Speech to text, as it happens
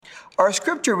Our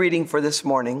scripture reading for this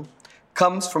morning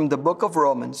comes from the book of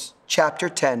Romans, chapter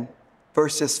 10,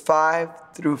 verses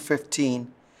 5 through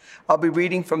 15. I'll be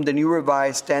reading from the New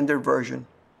Revised Standard Version.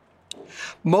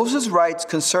 Moses writes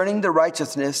concerning the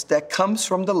righteousness that comes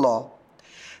from the law,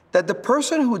 that the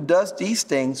person who does these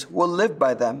things will live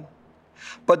by them.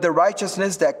 But the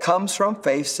righteousness that comes from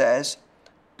faith says,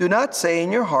 do not say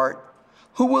in your heart,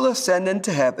 who will ascend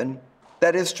into heaven,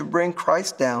 that is to bring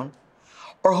Christ down,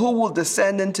 or who will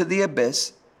descend into the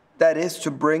abyss, that is to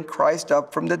bring Christ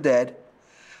up from the dead.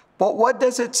 But what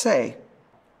does it say?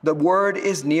 The word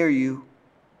is near you,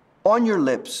 on your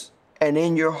lips and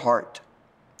in your heart.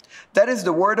 That is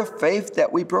the word of faith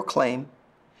that we proclaim.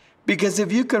 Because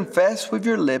if you confess with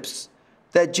your lips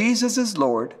that Jesus is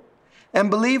Lord,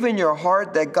 and believe in your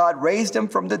heart that God raised him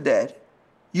from the dead,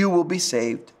 you will be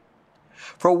saved.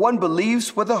 For one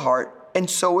believes with the heart, and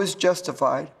so is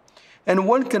justified, and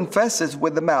one confesses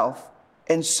with the mouth,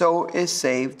 and so is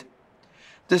saved.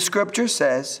 The scripture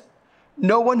says,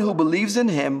 no one who believes in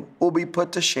him will be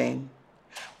put to shame.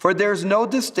 For there is no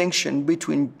distinction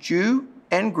between Jew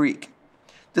and Greek.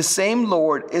 The same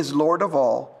Lord is Lord of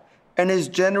all, and is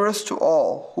generous to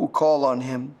all who call on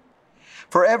him.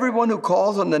 For everyone who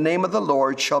calls on the name of the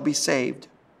Lord shall be saved.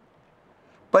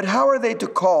 But how are they to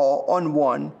call on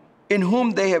one in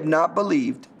whom they have not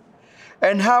believed?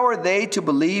 And how are they to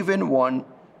believe in one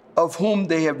of whom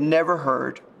they have never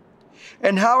heard?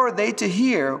 And how are they to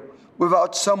hear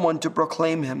without someone to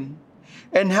proclaim him?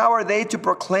 And how are they to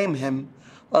proclaim him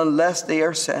unless they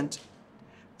are sent?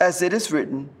 As it is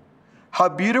written, how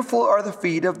beautiful are the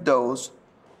feet of those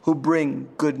who bring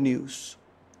good news.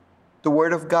 The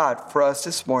word of God for us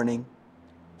this morning.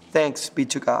 Thanks be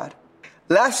to God.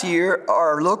 Last year,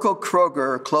 our local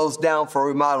Kroger closed down for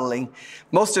remodeling.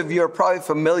 Most of you are probably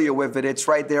familiar with it. It's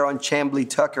right there on Chamblee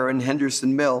Tucker and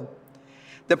Henderson Mill.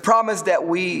 The promise that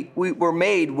we were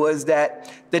made was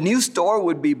that the new store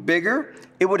would be bigger.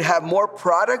 It would have more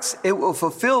products. It will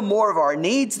fulfill more of our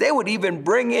needs. They would even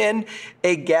bring in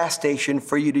a gas station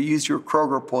for you to use your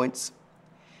Kroger points.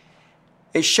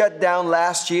 It shut down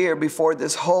last year before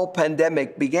this whole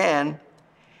pandemic began.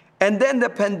 And then the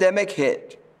pandemic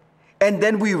hit. And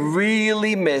then we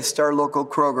really missed our local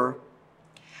Kroger.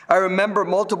 I remember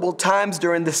multiple times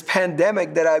during this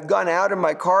pandemic that I've gone out in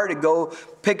my car to go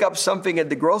pick up something at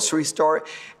the grocery store,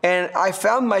 and I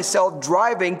found myself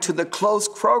driving to the closed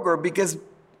Kroger because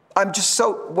I'm just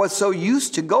was so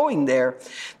used to going there.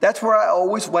 That's where I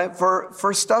always went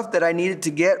for stuff that I needed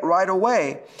to get right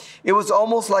away. It was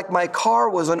almost like my car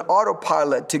was on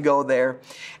autopilot to go there.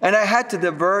 And I had to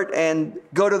divert and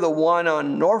go to the one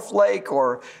on North Lake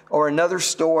or another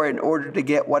store in order to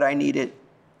get what I needed.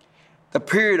 The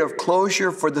period of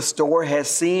closure for the store has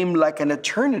seemed like an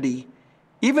eternity,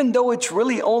 even though it's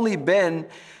really only been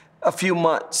a few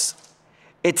months.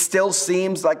 It still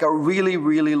seems like a really,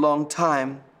 really long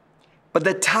time. But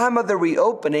the time of the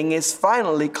reopening is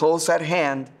finally close at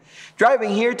hand.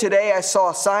 Driving here today, I saw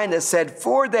a sign that said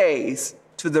 4 days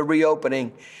to the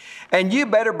reopening. And you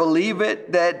better believe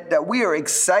it that we are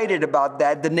excited about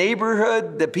that. The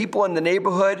neighborhood, the people in the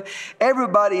neighborhood,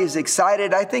 everybody is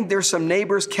excited. I think there's some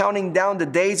neighbors counting down the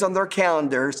days on their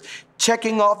calendars,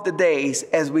 checking off the days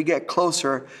as we get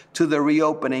closer to the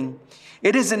reopening.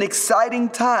 It is an exciting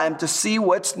time to see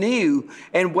what's new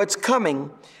and what's coming.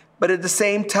 But at the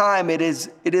same time, it is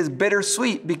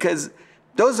bittersweet because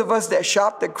those of us that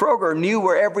shopped at Kroger knew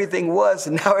where everything was,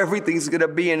 and now everything's going to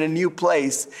be in a new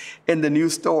place in the new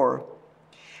store.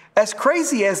 As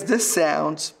crazy as this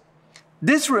sounds,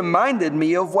 this reminded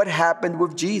me of what happened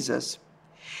with Jesus.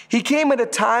 He came at a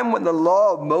time when the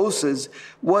law of Moses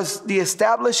was the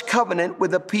established covenant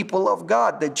with the people of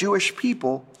God, the Jewish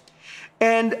people.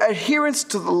 And adherence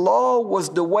to the law was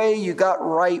the way you got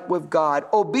right with God.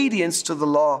 Obedience to the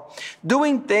law.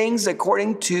 Doing things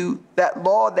according to that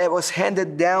law that was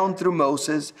handed down through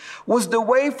Moses was the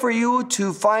way for you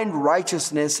to find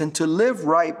righteousness and to live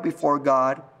right before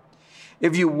God.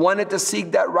 If you wanted to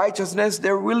seek that righteousness,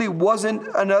 there really wasn't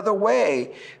another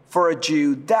way for a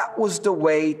Jew. That was the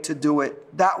way to do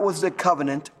it. That was the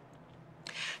covenant.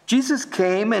 Jesus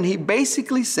came and he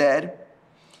basically said,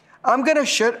 I'm going to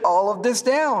shut all of this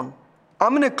down.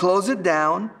 I'm going to close it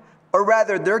down, or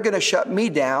rather, they're going to shut me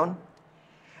down.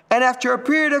 And after a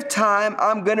period of time,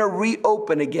 I'm going to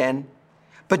reopen again.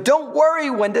 But don't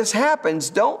worry when this happens.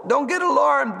 Don't get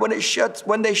alarmed when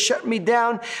they shut me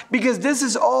down, because this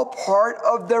is all part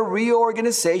of the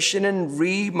reorganization and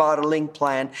remodeling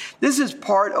plan. This is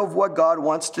part of what God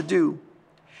wants to do.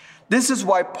 This is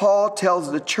why Paul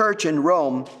tells the church in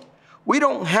Rome, we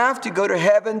don't have to go to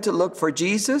heaven to look for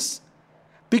Jesus,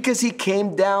 because he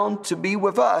came down to be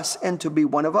with us and to be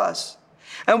one of us.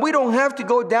 And we don't have to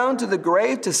go down to the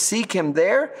grave to seek him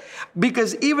there,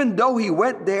 because even though he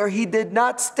went there, he did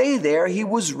not stay there. He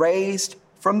was raised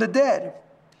from the dead.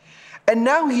 And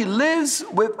now he lives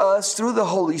with us through the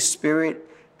Holy Spirit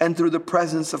and through the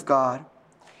presence of God.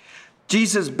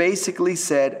 Jesus basically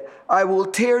said, I will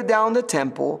tear down the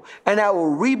temple and I will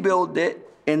rebuild it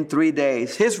in 3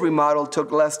 days. His remodel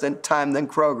took less time than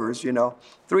Kroger's,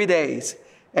 3 days,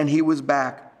 and he was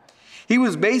back. He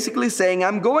was basically saying,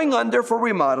 I'm going under for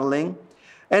remodeling,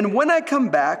 and when I come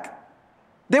back,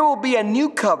 there will be a new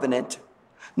covenant,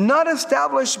 not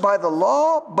established by the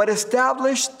law, but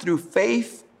established through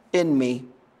faith in me.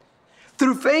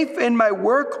 Through faith in my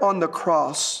work on the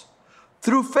cross,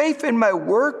 through faith in my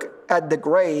work at the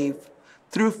grave,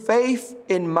 through faith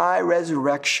in my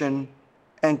resurrection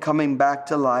and coming back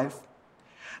to life.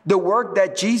 The work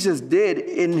that Jesus did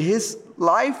in his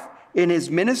life, in his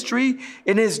ministry,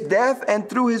 in his death, and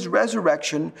through his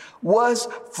resurrection was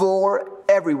for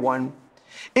everyone.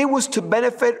 It was to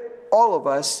benefit all of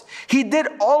us. He did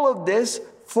all of this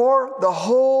for the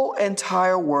whole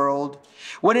entire world.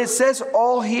 When it says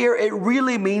all here, it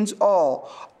really means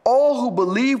all. All who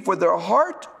believe with their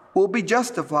heart will be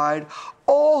justified.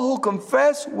 All who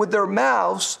confess with their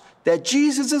mouths that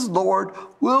Jesus is Lord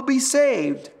will be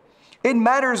saved. It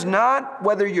matters not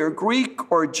whether you're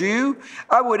Greek or Jew.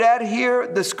 I would add here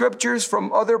the scriptures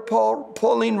from other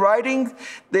Pauline writings.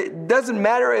 It doesn't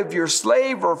matter if you're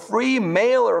slave or free,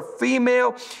 male or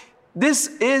female. This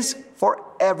is for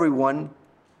everyone.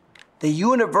 The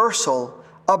universal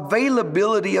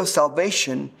availability of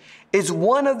salvation is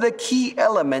one of the key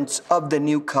elements of the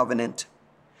new covenant.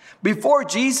 Before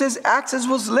Jesus, access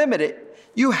was limited.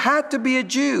 You had to be a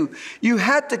Jew. You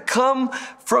had to come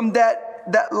from that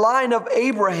line of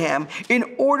Abraham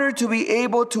in order to be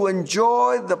able to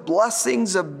enjoy the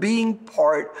blessings of being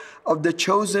part of the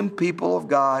chosen people of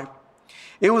God.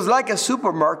 It was like a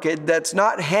supermarket that's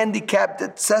not handicapped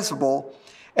accessible,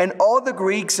 and all the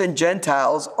Greeks and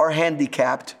Gentiles are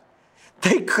handicapped.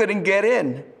 They couldn't get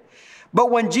in.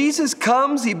 But when Jesus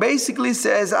comes, he basically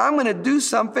says, I'm going to do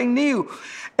something new.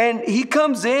 And he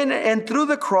comes in, and through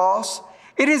the cross,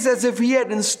 it is as if he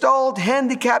had installed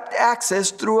handicapped access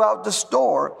throughout the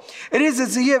store. It is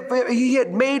as if he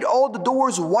had made all the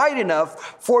doors wide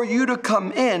enough for you to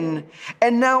come in.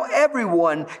 And now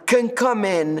everyone can come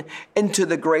into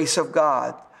the grace of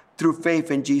God through faith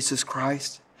in Jesus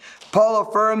Christ. Paul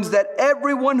affirms that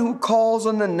everyone who calls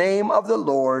on the name of the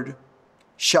Lord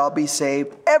shall be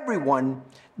saved. Everyone.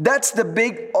 That's the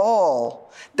big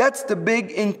all. That's the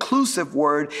big inclusive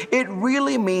word. It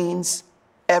really means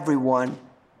everyone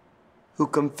who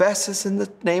confesses in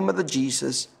the name of the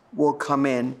Jesus will come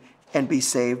in and be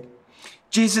saved.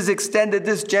 Jesus extended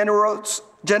this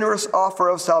generous offer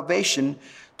of salvation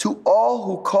to all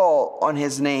who call on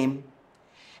his name.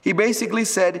 He basically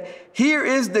said, here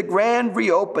is the grand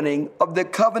reopening of the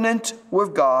covenant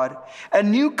with God, a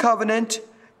new covenant,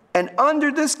 and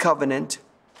under this covenant,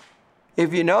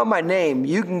 if you know my name,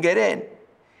 you can get in.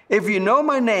 If you know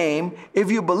my name, if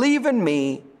you believe in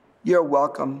me, you're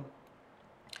welcome.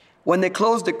 When they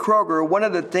closed the Kroger, one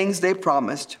of the things they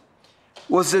promised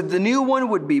was that the new one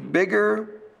would be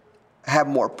bigger, have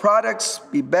more products,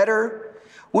 be better,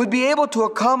 would be able to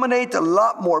accommodate a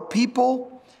lot more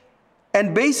people,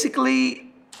 and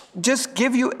basically just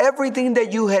give you everything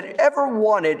that you had ever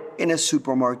wanted in a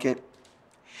supermarket.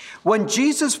 When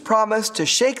Jesus promised to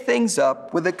shake things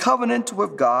up with a covenant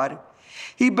with God,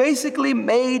 he basically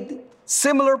made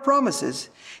similar promises.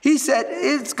 He said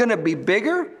it's going to be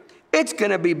bigger, it's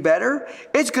going to be better,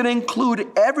 it's going to include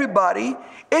everybody,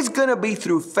 it's going to be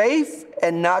through faith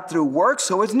and not through works,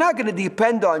 so it's not going to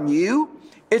depend on you,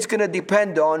 it's going to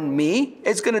depend on me,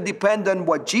 it's going to depend on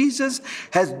what Jesus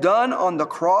has done on the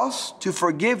cross to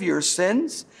forgive your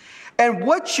sins. And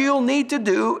what you'll need to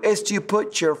do is to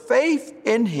put your faith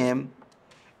in him,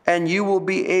 and you will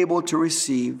be able to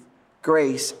receive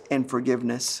grace and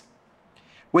forgiveness.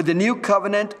 With the new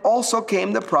covenant also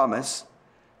came the promise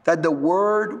that the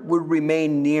word would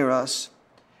remain near us,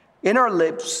 in our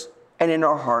lips and in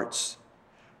our hearts.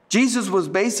 Jesus was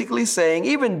basically saying,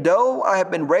 even though I have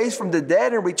been raised from the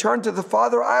dead and returned to the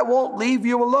Father, I won't leave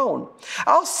you alone.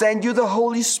 I'll send you the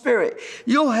Holy Spirit.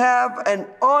 You'll have an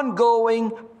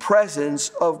ongoing presence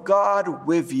of God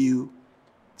with you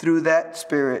through that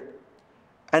Spirit,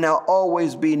 and I'll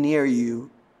always be near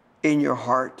you in your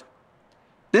heart.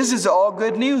 This is all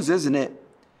good news, isn't it?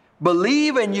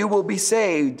 Believe and you will be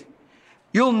saved.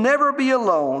 You'll never be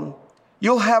alone.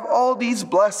 You'll have all these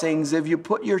blessings if you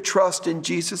put your trust in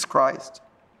Jesus Christ.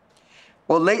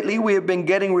 Well, lately we have been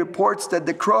getting reports that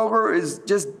the Kroger is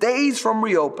just days from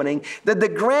reopening, that the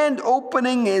grand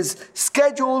opening is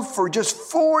scheduled for just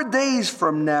 4 days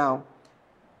from now.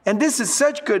 And this is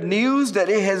such good news that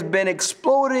it has been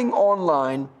exploding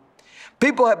online.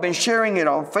 People have been sharing it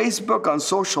on Facebook, on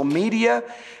social media.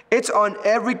 It's on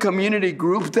every community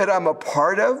group that I'm a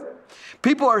part of.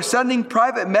 People are sending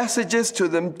private messages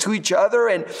to each other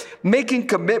and making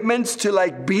commitments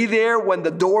to be there when the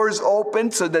doors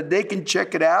open so that they can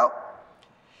check it out.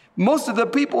 Most of the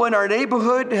people in our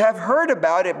neighborhood have heard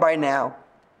about it by now.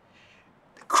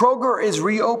 Kroger is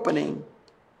reopening,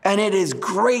 and it is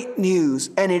great news,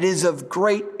 and it is of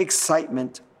great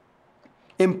excitement.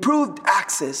 Improved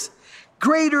access,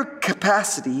 greater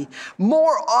capacity,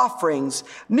 more offerings,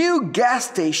 new gas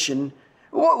station.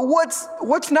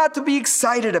 What's not to be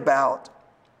excited about?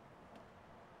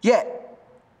 Yet,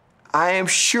 I am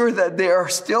sure that there are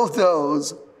still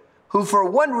those who, for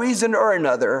one reason or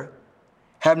another,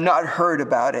 have not heard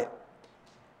about it.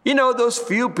 You know, those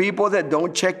few people that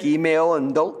don't check email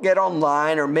and don't get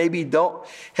online, or maybe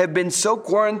have been so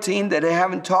quarantined that they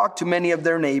haven't talked to many of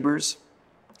their neighbors.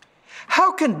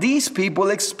 How can these people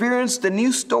experience the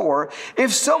new store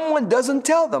if someone doesn't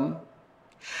tell them?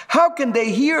 How can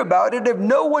they hear about it if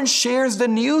no one shares the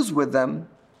news with them?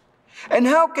 And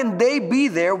how can they be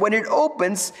there when it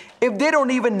opens if they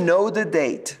don't even know the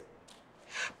date?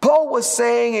 Paul was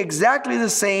saying exactly the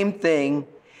same thing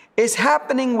is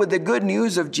happening with the good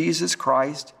news of Jesus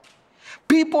Christ.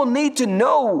 People need to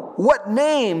know what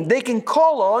name they can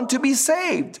call on to be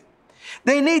saved.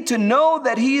 They need to know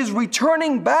that he is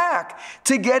returning back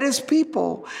to get his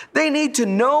people. They need to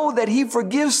know that he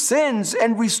forgives sins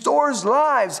and restores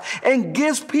lives and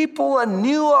gives people a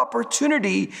new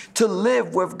opportunity to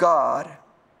live with God.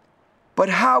 But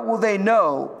how will they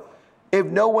know if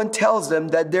no one tells them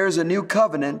that there's a new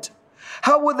covenant?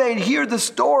 How will they hear the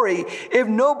story if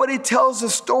nobody tells the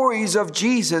stories of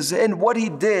Jesus and what he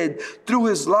did through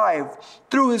his life,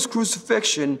 through his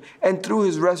crucifixion, and through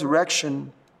his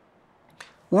resurrection?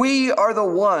 We are the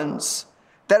ones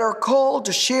that are called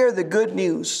to share the good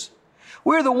news.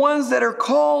 We're the ones that are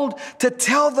called to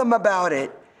tell them about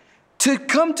it, to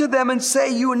come to them and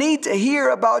say, you need to hear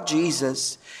about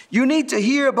Jesus. You need to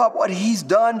hear about what he's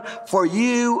done for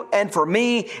you and for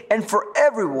me and for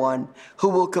everyone who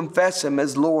will confess him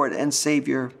as Lord and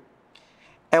Savior.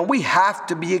 And we have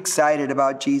to be excited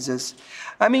about Jesus.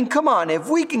 I mean, come on, if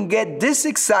we can get this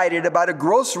excited about a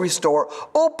grocery store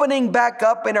opening back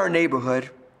up in our neighborhood,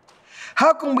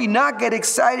 how can we not get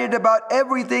excited about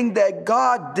everything that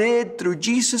God did through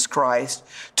Jesus Christ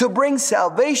to bring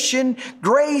salvation,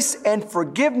 grace, and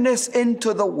forgiveness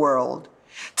into the world,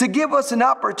 to give us an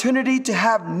opportunity to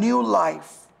have new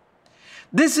life?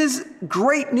 This is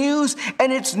great news,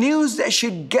 and it's news that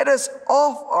should get us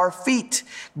off our feet,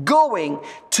 going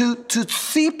to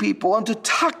see people and to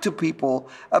talk to people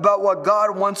about what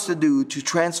God wants to do to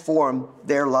transform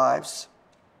their lives.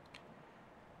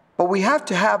 But we have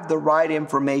to have the right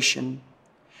information.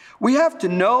 We have to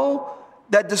know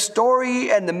that the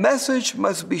story and the message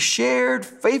must be shared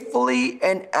faithfully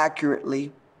and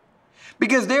accurately.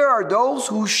 Because there are those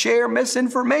who share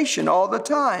misinformation all the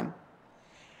time.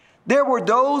 There were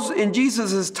those in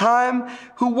Jesus' time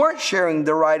who weren't sharing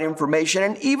the right information.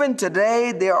 And even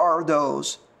today, there are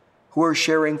those who are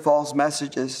sharing false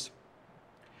messages.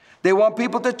 They want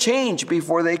people to change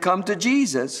before they come to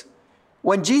Jesus.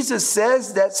 When Jesus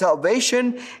says that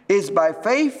salvation is by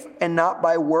faith and not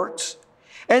by works,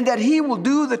 and that he will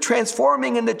do the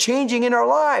transforming and the changing in our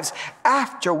lives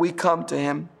after we come to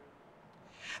him.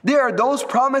 There are those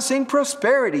promising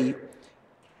prosperity,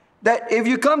 that if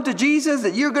you come to Jesus,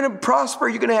 that you're going to prosper,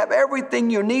 you're going to have everything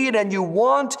you need and you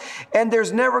want, and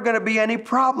there's never going to be any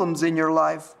problems in your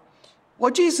life.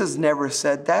 Well, Jesus never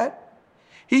said that.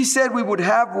 He said we would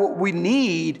have what we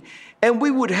need, and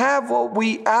we would have what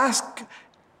we ask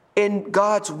in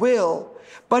God's will.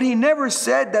 But he never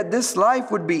said that this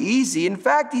life would be easy. In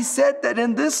fact, he said that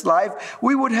in this life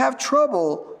we would have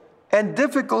trouble and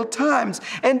difficult times,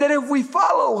 and that if we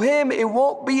follow him, it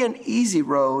won't be an easy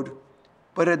road,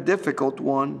 but a difficult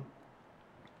one.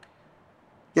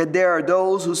 Yet there are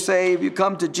those who say if you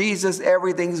come to Jesus,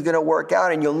 everything's going to work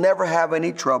out and you'll never have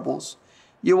any troubles.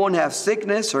 You won't have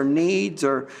sickness or needs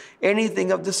or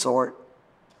anything of the sort.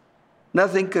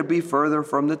 Nothing could be further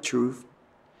from the truth.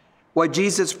 What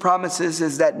Jesus promises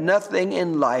is that nothing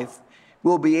in life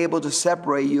will be able to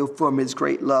separate you from his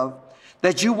great love.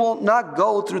 That you will not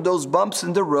go through those bumps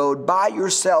in the road by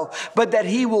yourself, but that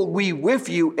he will be with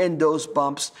you in those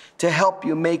bumps to help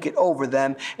you make it over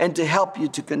them and to help you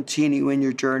to continue in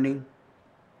your journey.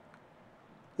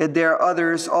 And there are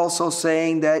others also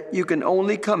saying that you can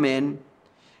only come in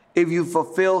if you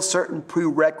fulfill certain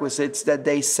prerequisites that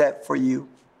they set for you.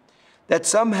 That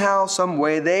somehow, some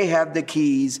way, they have the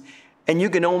keys, and you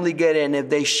can only get in if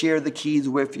they share the keys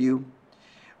with you.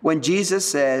 When Jesus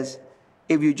says,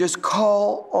 if you just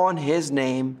call on his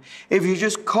name, if you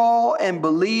just call and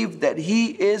believe that he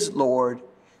is Lord,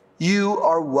 you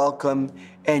are welcome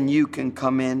and you can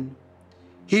come in.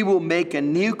 He will make a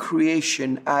new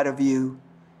creation out of you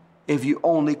if you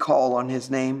only call on his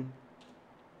name.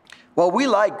 Well, we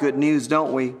like good news,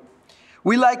 don't we?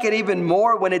 We like it even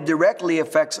more when it directly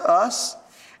affects us.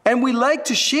 And we like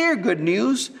to share good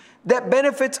news that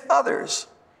benefits others.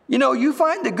 You know, you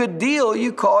find a good deal,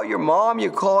 you call your mom, you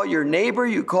call your neighbor,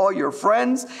 you call your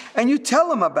friends, and you tell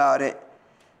them about it.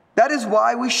 That is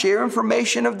why we share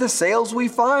information of the sales we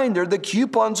find, or the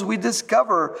coupons we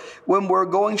discover when we're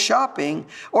going shopping,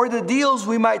 or the deals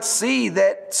we might see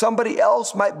that somebody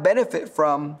else might benefit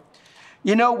from.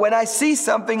 You know, when I see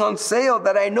something on sale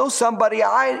that I know somebody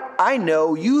I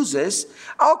know uses,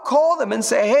 I'll call them and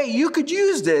say, hey, you could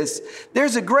use this.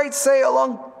 There's a great sale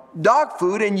on dog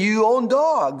food and you own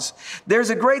dogs. There's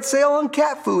a great sale on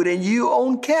cat food and you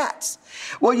own cats.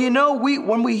 Well, you know,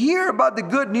 when we hear about the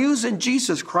good news in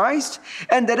Jesus Christ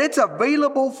and that it's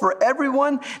available for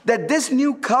everyone, that this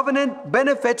new covenant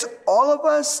benefits all of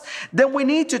us, then we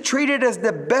need to treat it as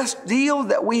the best deal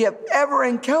that we have ever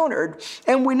encountered.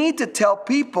 And we need to tell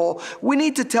people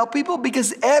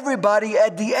because everybody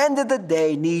at the end of the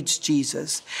day needs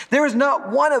Jesus. There is not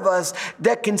one of us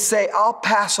that can say, I'll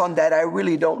pass on that. I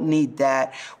really don't need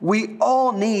that. We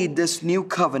all need this new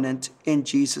covenant in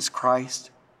Jesus Christ.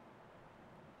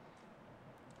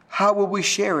 How will we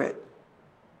share it?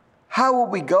 How will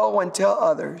we go and tell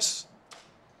others?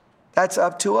 That's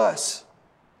up to us.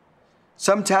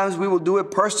 Sometimes we will do it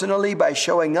personally by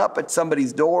showing up at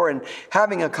somebody's door and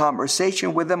having a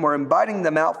conversation with them or inviting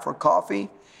them out for coffee.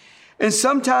 And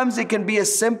sometimes it can be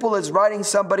as simple as writing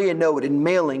somebody a note and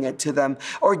mailing it to them,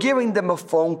 or giving them a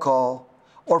phone call,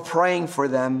 or praying for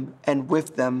them and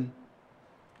with them.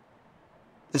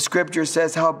 The scripture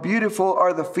says, how beautiful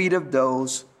are the feet of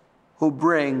those who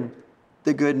bring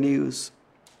the good news.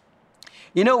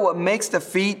 You know what makes the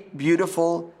feet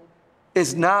beautiful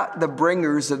is not the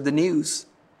bringers of the news,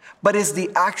 but is the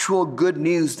actual good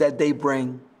news that they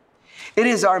bring. It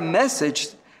is our message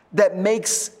that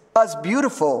makes us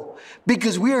beautiful,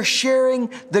 because we are sharing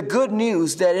the good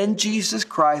news that in Jesus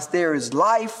Christ there is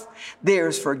life, there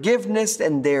is forgiveness,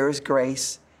 and there is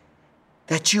grace.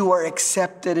 That you are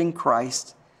accepted in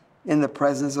Christ in the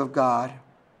presence of God.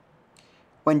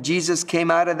 When Jesus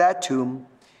came out of that tomb,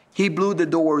 he blew the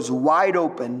doors wide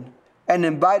open and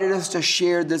invited us to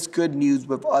share this good news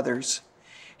with others.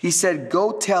 He said,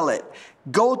 go tell it.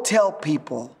 Go tell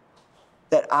people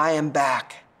that I am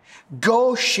back.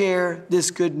 Go share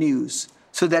this good news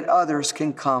so that others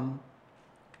can come.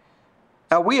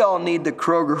 Now, we all need the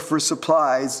Kroger for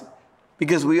supplies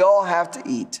because we all have to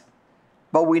eat.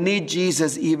 But we need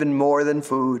Jesus even more than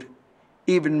food,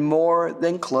 even more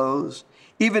than clothes,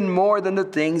 even more than the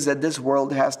things that this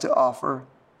world has to offer.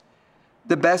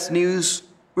 The best news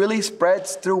really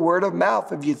spreads through word of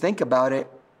mouth, if you think about it.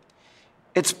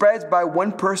 It spreads by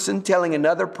one person telling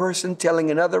another person, telling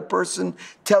another person,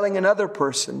 telling another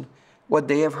person what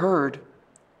they have heard.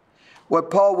 What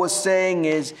Paul was saying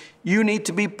is, you need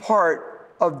to be part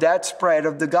of that spread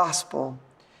of the gospel.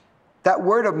 That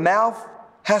word of mouth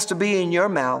has to be in your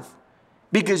mouth,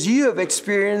 because you have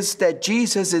experienced that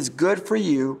Jesus is good for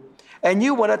you, and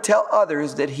you want to tell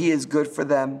others that he is good for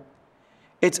them.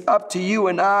 It's up to you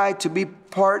and I to be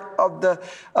part of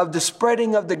the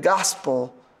spreading of the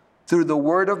gospel through the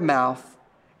word of mouth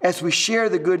as we share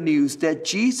the good news that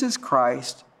Jesus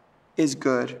Christ is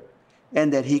good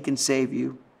and that he can save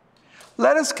you.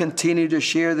 Let us continue to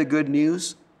share the good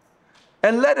news,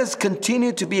 and let us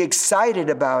continue to be excited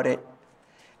about it.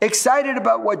 Excited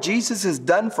about what Jesus has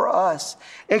done for us.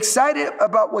 Excited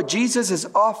about what Jesus has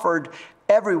offered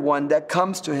everyone that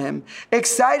comes to him.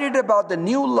 Excited about the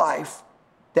new life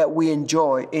that we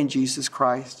enjoy in Jesus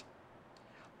Christ.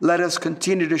 Let us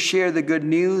continue to share the good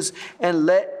news and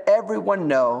let everyone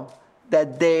know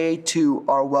that they too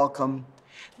are welcome.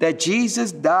 That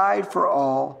Jesus died for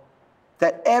all.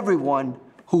 That everyone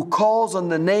who calls on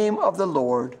the name of the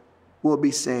Lord will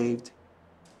be saved.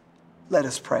 Let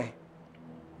us pray.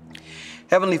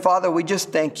 Heavenly Father, we just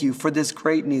thank you for this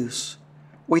great news.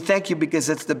 We thank you because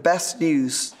it's the best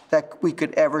news that we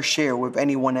could ever share with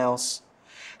anyone else.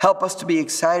 Help us to be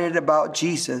excited about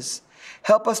Jesus.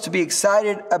 Help us to be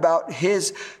excited about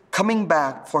his coming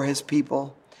back for his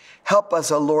people. Help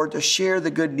us, O Lord, to share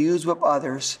the good news with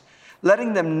others.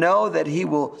 letting them know that He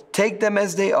will take them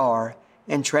as they are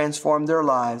and transform their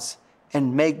lives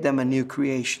and make them a new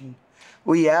creation.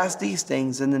 We ask these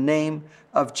things in the name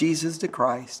of Jesus the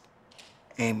Christ.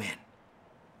 Amen.